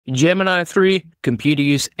Gemini 3 computer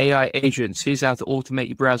use AI agents. Here's how to automate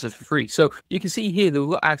your browser for free. So you can see here that we've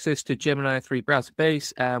got access to Gemini 3 browser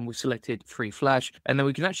base, and we've selected free flash, and then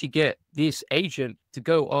we can actually get this agent to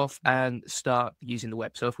go off and start using the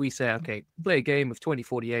web. So if we say, okay, play a game of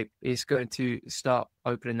 2048, it's going to start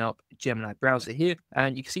opening up Gemini browser here,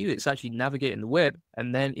 and you can see that it's actually navigating the web,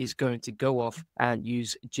 and then it's going to go off and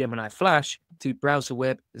use Gemini Flash to browse the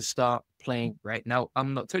web and start playing right now.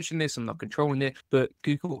 I'm not touching this, I'm not controlling it, but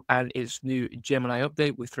Google and its new Gemini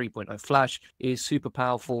update with 3.0 Flash is super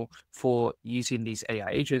powerful for using these AI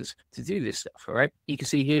agents to do this stuff. All right, you can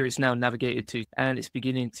see here it's now navigated to, and it's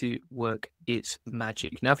beginning to work its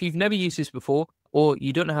magic. Now, if you've never used this before, or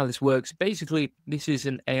you don't know how this works, basically, this is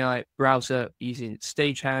an AI browser using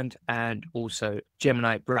stagehand and also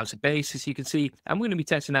Gemini browser base, as you can see. I'm going to be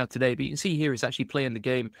testing out today, but you can see here it's actually playing the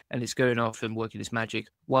game and it's going off and working its magic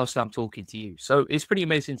whilst I'm talking to you. So it's pretty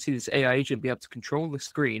amazing to see this AI agent be able to control the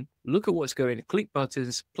screen, look at what's going on, click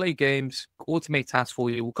buttons, play games, automate tasks for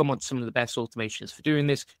you. We'll come on to some of the best automations for doing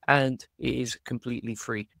this, and it is completely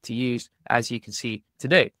free to use, as you can see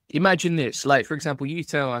today. Imagine this, like, for example, you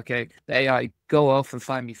tell, okay, the AI, go off and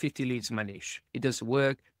find me 50 leads in my niche. It doesn't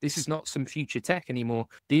work. This is not some future tech anymore.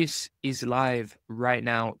 This is live right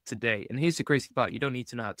now today. And here's the crazy part. You don't need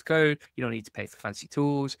to know how to code. You don't need to pay for fancy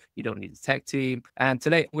tools. You don't need a tech team. And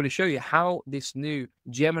today I'm going to show you how this new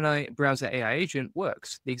Gemini browser AI agent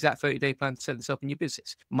works. The exact 30-day plan to set this up in your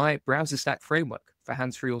business. My browser stack framework for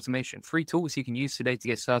hands-free automation. Free tools you can use today to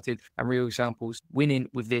get started, and real examples winning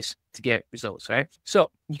with this to get results, right?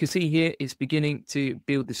 So you can see here it's beginning to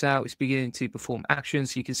build this out. It's beginning to perform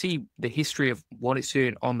actions. You can see the history of what it's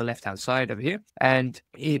doing on the left-hand side over here. And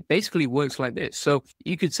it basically works like this. So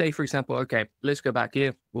you could say, for example, okay, let's go back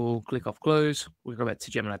here. We'll click off close. We'll go back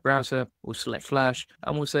to Gemini browser. We'll select Flash,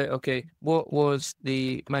 and we'll say, okay, what was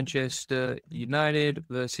the Manchester United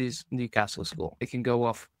versus Newcastle score? It can go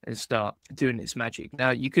off and start doing its magic.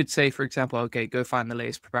 Now, you could say, for example, okay, go find the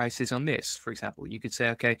latest prices on this. For example, you could say,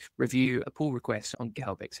 okay, review a pull request on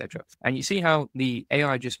GitHub, etc. And you see how the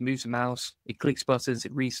AI just moves the mouse, it clicks buttons,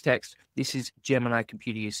 it reads text. This is Gemini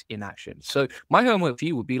computer use in action. So my homework for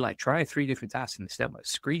you would be like, try 3 different tasks in this demo,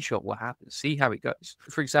 screenshot what happens, see how it goes.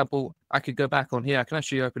 For example, I could go back on here. I can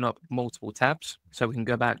actually open up multiple tabs. So we can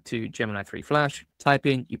go back to Gemini 3 Flash, type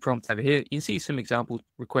in your prompt over here. You can see some example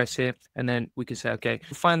requests here. And then we can say, okay,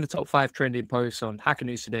 find the top 5 trending posts on Hacker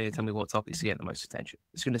News today and tell me what topics get the most attention.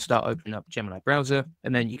 It's going to start opening up Gemini browser.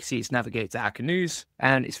 And then you can see it's navigated to Hacker News,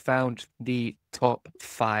 and it's found the top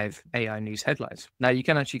 5 AI news headlines. Now you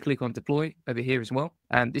can actually click on deploy over here as well.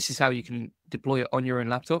 And this is how you can deploy it on your own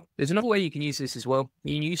laptop. There's another way you can use this as well.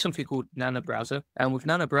 You can use something called Nano Browser. And with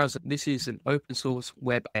Nano Browser, this is an open source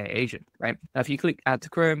web AI agent, right? Now, if you click add to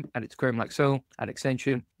Chrome, add it to Chrome like so, add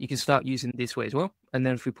extension, you can start using it this way as well. And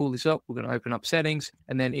then if we pull this up, we're going to open up settings.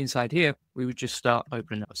 And then inside here, we would just start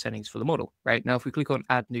opening up settings for the model, right? Now, if we click on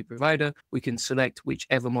add new provider, we can select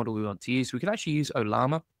whichever model we want to use. We can actually use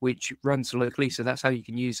Olama, which runs locally. So that's how you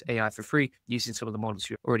can use AI for free using some of the models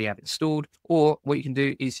you already have installed. Or what you can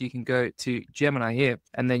do is you can go to Gemini here,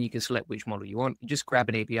 and then you can select which model you want. You just grab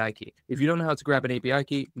an API key. If you don't know how to grab an API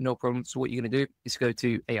key, no problem. So what you're going to do is go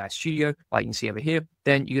to AI Studio, like you can see over here.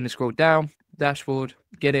 Then you're going to scroll down, dashboard,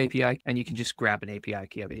 get API, and you can just grab an API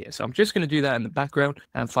key over here. So I'm just going to do that in the background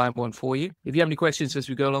and find one for you. If you have any questions as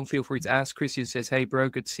we go along, feel free to ask. Christian says, hey bro,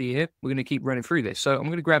 good to see you here. We're going to keep running through this. So I'm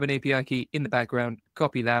going to grab an API key in the background,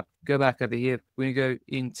 copy that, go back over here. We're going to go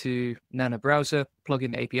into Nano Browser, plug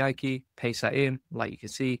in the API key, paste that in, like you can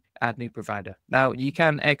see, add new provider. Now you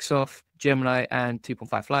can X off Gemini and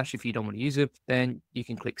 2.5 Flash if you don't want to use it. Then you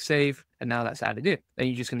can click save, and now that's added in. Then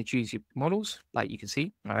you're just going to choose your models, like you can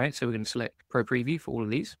see. All right, so we're going to select Pro Preview for all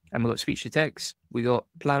of these, and we've got speech to text, we got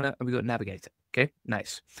planner, and we got navigator. Okay,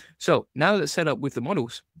 nice. So now that's set up with the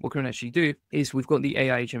models, what we can actually do is we've got the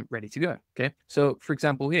AI agent ready to go. Okay, so for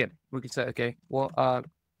example here, we can say, okay, what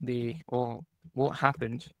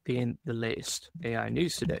happened in the latest AI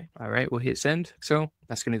news today? All right, we'll hit send. So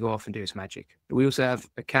that's going to go off and do its magic. We also have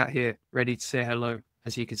a cat here ready to say hello.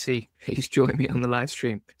 As you can see, he's joining me on the live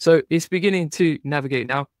stream. So it's beginning to navigate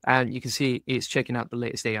now, and you can see it's checking out the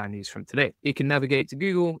latest AI news from today. It can navigate to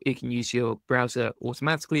Google. It can use your browser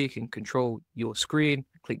automatically. It can control your screen,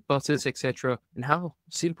 click buttons, etc. And how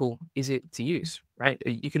simple is it to use? Right?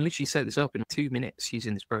 You can literally set this up in 2 minutes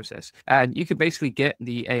using this process. And you can basically get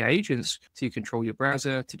the AI agents to control your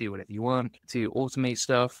browser, to do whatever you want, to automate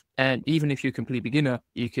stuff. And even if you're a complete beginner,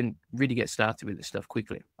 you can really get started with this stuff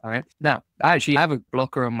quickly. All right. Now, I actually have a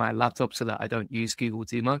blocker on my laptop so that I don't use Google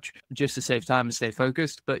too much, just to save time and stay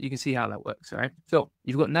focused. But you can see how that works. All right. So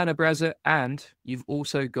you've got Nano Browser, and you've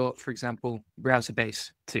also got, for example, Browser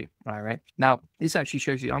Base too. All right. Now, this actually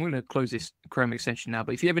shows you, I'm going to close this Chrome extension now,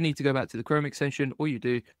 but if you ever need to go back to the Chrome extension, all you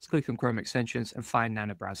do is click on Chrome extensions and find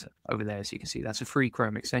Nano Browser over there. As you can see, that's a free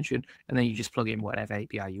Chrome extension, and then you just plug in whatever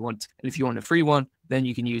API you want. And if you want a free one, then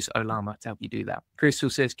you can use Olama to help you do that. Crystal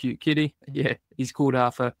says, cute kitty. Yeah, he's called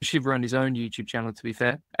Arthur. Should run his own YouTube channel, to be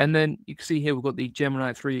fair. And then you can see here, we've got the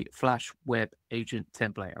Gemini 3 Flash Web Agent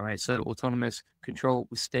template. All right, so autonomous control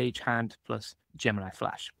with stagehand plus Gemini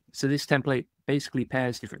Flash. So this template basically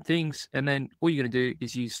pairs different things, and then all you're going to do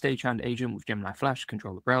is use stagehand agent with Gemini Flash,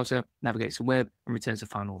 control the browser, navigates the web, and returns the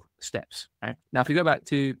final steps. Right? Now, if you go back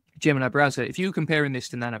to Gemini browser, if you're comparing this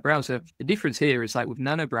to Nano browser, the difference here is like with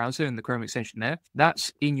Nano browser and the Chrome extension there,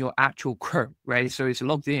 that's in your actual Chrome, right? So it's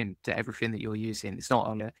logged in to everything that you're using. It's not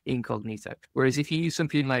on an incognito. Whereas if you use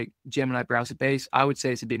something like Gemini browser base, I would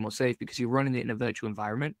say it's a bit more safe because you're running it in a virtual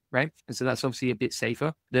environment, right? And so that's obviously a bit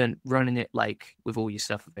safer than running it like with all your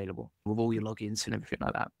stuff available, with all your logins and everything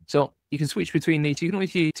like that. So you can switch between these. You can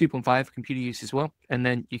always use 2.5 computer use as well, and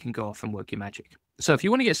then you can go off and work your magic. So if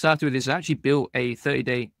you want to get started with this, I actually built a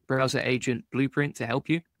 30-day browser agent blueprint to help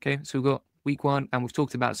you. Okay, so we've got week 1, and we've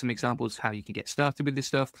talked about some examples of how you can get started with this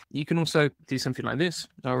stuff. You can also do something like this.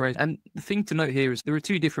 All right. And the thing to note here is there are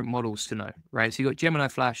 2 different models to know, right? So you got Gemini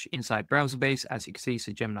Flash inside browser base, as you can see,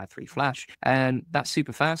 so Gemini 3 Flash, and that's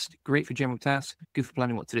super fast, great for general tasks, good for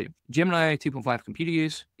planning what to do. Gemini 2.5 computer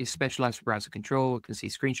use is specialized for browser control. It can see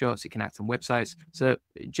screenshots, it can act on websites. So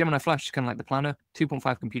Gemini Flash is kind of like the planner.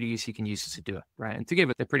 2.5 computer use you can use as a doer, right? And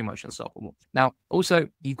together they're pretty much unstoppable. Now, also,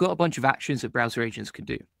 you've got a bunch of actions that browser agents can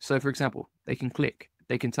do. So for example, they can click,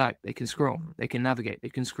 they can type, they can scroll, they can navigate, they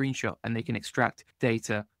can screenshot, and they can extract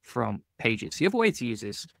data from pages. The other way to use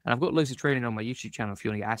this, and I've got loads of training on my YouTube channel if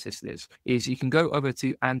you want to get access to this, is you can go over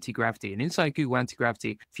to Anti-Gravity. And inside Google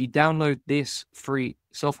Anti-Gravity, if you download this free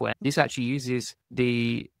software, this actually uses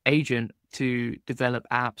the agent to develop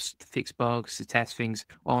apps, to fix bugs, to test things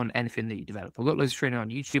on anything that you develop. I've got loads of training on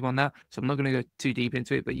YouTube on that, so I'm not going to go too deep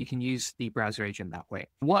into it, but you can use the browser agent that way.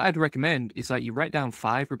 What I'd recommend is like you write down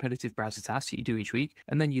 5 repetitive browser tasks that you do each week,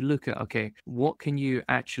 and then you look at, okay, what can you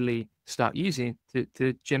actually start using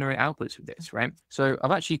to generate outputs with this, right? So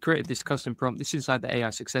I've actually created this custom prompt. This is inside the AI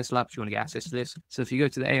Success Lab if you want to get access to this. So if you go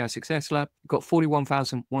to the AI Success Lab, you've got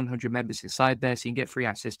 41,100 members inside there, so you can get free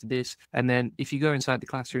access to this. And then if you go inside the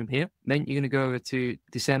classroom here, then you're going to go over to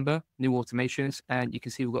December, new automations, and you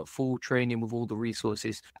can see we've got full training with all the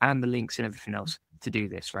resources and the links and everything else to do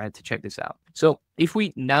this, right? To check this out. So if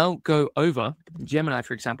we now go over Gemini,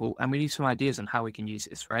 for example, and we need some ideas on how we can use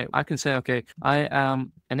this, right? I can say, okay, I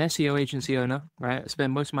am an SEO agency owner, right? I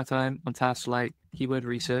spend most of my time on tasks like keyword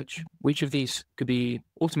research. Which of these could be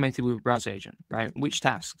automated with a browser agent, right? Which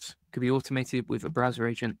tasks could be automated with a browser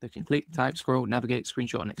agent that can click, type, scroll, navigate,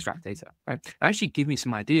 screenshot, and extract data, right? Actually give me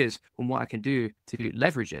some ideas on what I can do to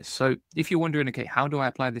leverage this. So if you're wondering, okay, how do I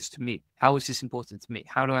apply this to me? How is this important to me?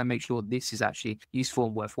 How do I make sure this is actually useful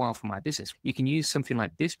and worthwhile for my business? You can use something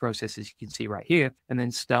like this process, as you can see right here, and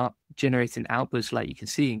then start generating outputs like you can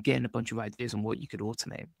see and getting a bunch of ideas on what you could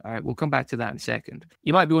automate. All right, we'll come back to that in a second.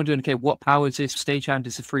 You might be wondering, okay, what powers this? Stagehand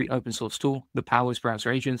is a free open source tool that powers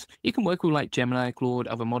browser agents. You can work with like Gemini, Claude,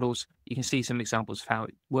 other models. You can see some examples of how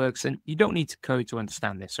it works, and you don't need to code to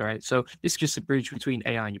understand this, all right? So this is just a bridge between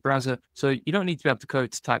AI and your browser. So you don't need to be able to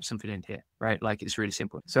code to type something in here, right? Like it's really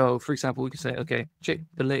simple. So for example, we can say, okay, check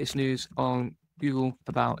the latest news on Google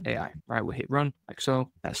about AI, right? We'll hit run like so.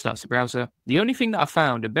 That starts the browser. The only thing that I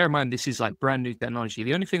found, and bear in mind, this is like brand new technology.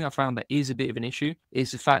 The only thing I found that is a bit of an issue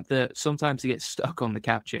is the fact that sometimes it gets stuck on the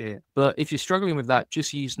capture here. But if you're struggling with that,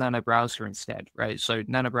 just use Nano Browser instead, right? So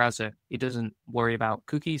Nano Browser, it doesn't worry about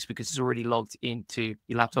cookies because it's already logged into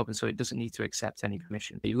your laptop, and so it doesn't need to accept any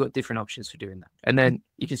permission. But you've got different options for doing that. And then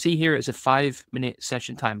you can see here it's a 5-minute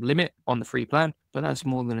session time limit on the free plan, but that's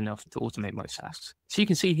more than enough to automate most tasks. So you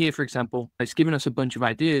can see here, for example, it's given us a bunch of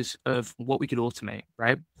ideas of what we could automate,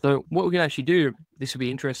 right? So what we can actually do, this will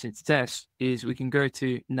be interesting to test, is we can go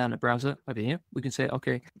to Nano Browser over here. We can say,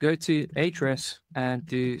 okay, go to Ahrefs and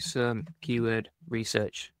do some keyword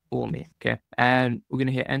research for me, okay? And we're going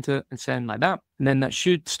to hit enter and send like that. And then that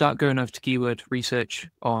should start going over to keyword research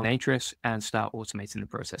on Ahrefs and start automating the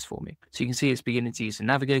process for me. So you can see it's beginning to use the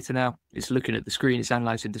navigator now. It's looking at the screen, it's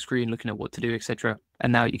analyzing the screen, looking at what to do, etc.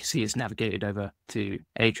 And now you can see it's navigated over to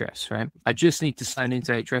Ahrefs, right? I just need to sign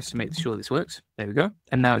into Ahrefs to make sure this works. There we go.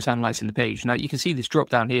 And now it's analyzing the page. Now you can see this drop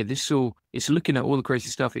down here. This is all, it's looking at all the crazy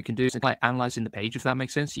stuff it can do. It's like analyzing the page, if that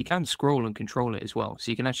makes sense. You can scroll and control it as well. So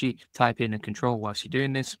you can actually type in and control whilst you're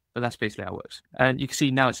doing this, but that's basically how it works. And you can see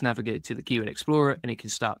now it's navigated to the keyword explorer. Explorer, and it can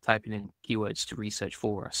start typing in keywords to research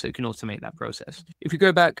for us. So it can automate that process. If you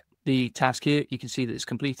go back the task here, you can see that it's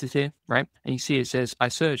completed here, right? And you see it says, I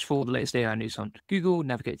searched for the latest AI news on Google,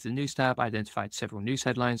 navigated to the news tab, identified several news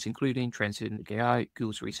headlines, including trends in AI,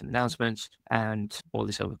 Google's recent announcements, and all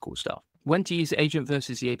this other cool stuff. When to use the agent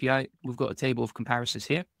versus the API, we've got a table of comparisons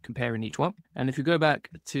here, comparing each one. And if you go back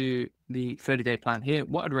to the 30-day plan here,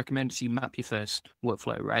 what I'd recommend is you map your first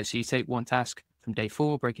workflow, right? So you take one task from day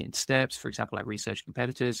 4, break it into steps, for example, like research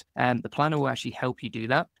competitors, and the planner will actually help you do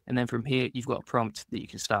that. And then from here, you've got a prompt that you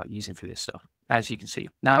can start using for this stuff, as you can see.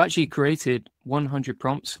 Now, I've actually created 100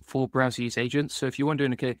 prompts for browser use agents. So if you're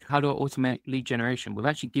wondering, okay, how do I automate lead generation? We've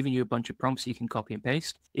actually given you a bunch of prompts you can copy and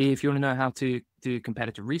paste. If you want to know how to do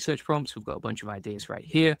competitive research prompts, we've got a bunch of ideas right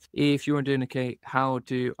here. If you're wondering, okay, how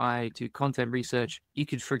do I do content research? You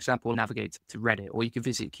could, for example, navigate to Reddit, or you could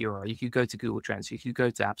visit Quora, you could go to Google Trends, you could go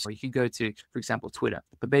to apps, or you could go to, for example, Twitter.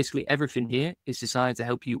 But basically everything here is designed to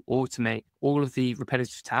help you automate all of the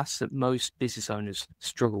repetitive tasks that most business owners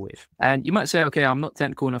struggle with. And you might say, okay, I'm not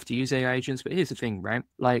technical enough to use AI agents, but here's the thing, right?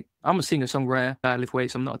 Like, I'm a singer-songwriter, I lift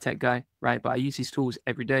weights, I'm not a tech guy, right? But I use these tools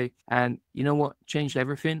every day. And you know what changed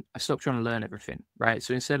everything? I stopped trying to learn everything, right?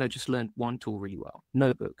 So instead, I just learned one tool really well.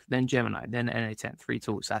 Notebook, then Gemini, then NA10, 3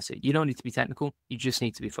 tools, that's it. You don't need to be technical, you just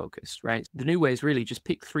need to be focused, right? The new way is really just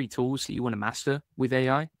pick 3 tools that you want to master with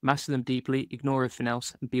AI, master them deeply, ignore everything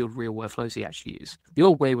else, and build real workflows you actually use. The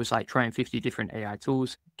old way was like trying 50 different AI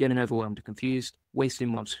tools, getting overwhelmed and confused,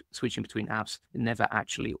 wasting months switching between apps and never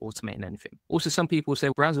actually automating anything. Also, some people say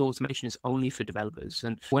browser automation is only for developers.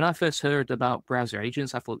 And when I first heard about browser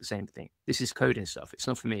agents, I thought the same thing. This is coding stuff. It's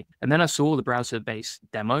not for me. And then I saw the browser-based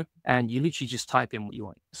demo, and you literally just type in what you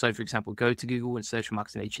want. So, for example, go to Google and search for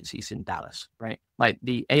marketing agencies in Dallas, right? Like,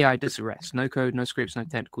 the AI does the rest. No code, no scripts, no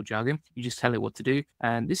technical jargon. You just tell it what to do.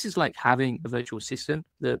 And this is like having a virtual assistant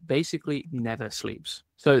that basically never sleeps.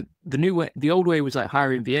 So the old way was like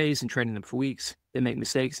hiring VAs and training them for weeks. They make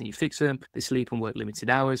mistakes and you fix them. They sleep and work limited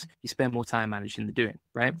hours. You spend more time managing the doing,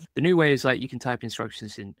 right? The new way is like you can type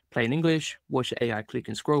instructions in plain English, watch the AI click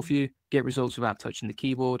and scroll for you, get results without touching the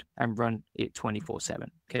keyboard, and run it 24/7.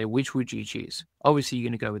 Okay, which would you choose? Obviously, you're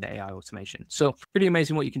going to go with the AI automation. So pretty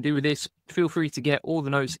amazing what you can do with this. Feel free to get all the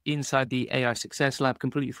notes inside the AI Success Lab,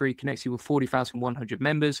 completely free, connects you with 40,100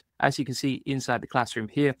 members. As you can see inside the classroom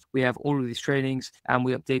here, we have all of these trainings and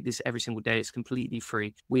we update this every single day. It's completely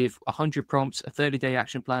free with 100 prompts, a 30-day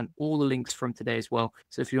action plan, all the links from today as well.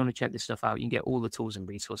 So if you want to check this stuff out, you can get all the tools and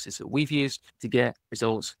resources that we've used to get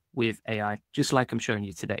results with AI, just like I'm showing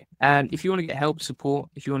you today. And if you want to get help, support,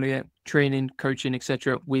 if you want to get training, coaching,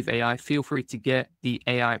 etc. with AI, feel free to get the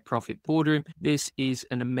AI Profit Boardroom. This is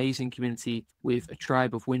an amazing community with a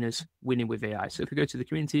tribe of winners winning with AI. So if you go to the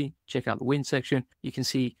community, check out the win section, you can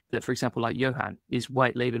see that, for example, like Johan is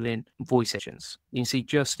white labeling voice sessions. You can see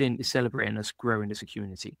Justin is celebrating us growing as a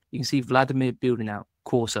community. You can see Vladimir building out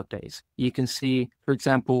course updates. You can see, for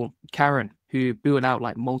example, Karen, who built out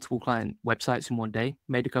like multiple client websites in one day,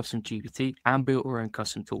 made a custom GPT, and built her own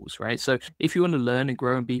custom tools, right? So if you want to learn and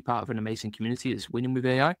grow and be part of an amazing community that's winning with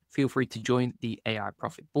AI, feel free to join the AI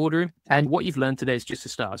Profit Boardroom. And what you've learned today is just a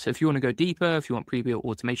start. So if you want to go deeper, if you want pre-built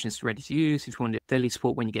automations ready to use, if you want daily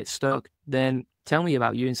support when you get stuck, then tell me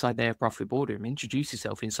about you inside their Profit Boardroom. Introduce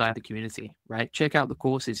yourself inside the community, right? Check out the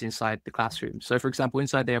courses inside the classroom. So for example,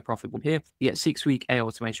 inside their Profit Boardroom here, you get 6-week AI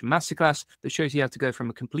Automation Masterclass that shows you how to go from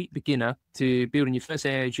a complete beginner to building your first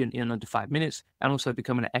AI agent in under 5 minutes, and also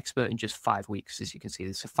becoming an expert in just 5 weeks. As you can see,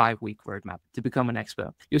 there's a 5-week roadmap to become an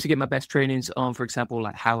expert. You also get my best trainings on, for example,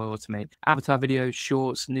 like how I automate avatar videos,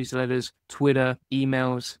 shorts, newsletters, Twitter,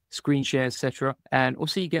 emails, screen shares, etc. And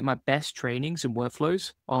also you get my best trainings and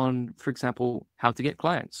workflows on, for example, how to get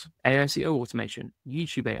clients, AICO automation,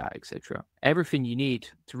 YouTube AI, etc. Everything you need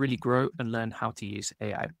to really grow and learn how to use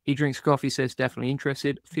AI. He Drinks Coffee says definitely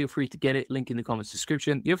interested. Feel free to get it. Link in the comments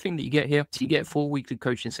description. The other thing that you get here is you get 4 weekly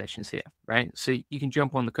coaching sessions here, right? So you can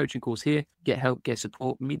jump on the coaching course here, get help, get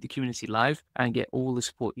support, meet the community live, and get all the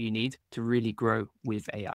support you need to really grow with AI.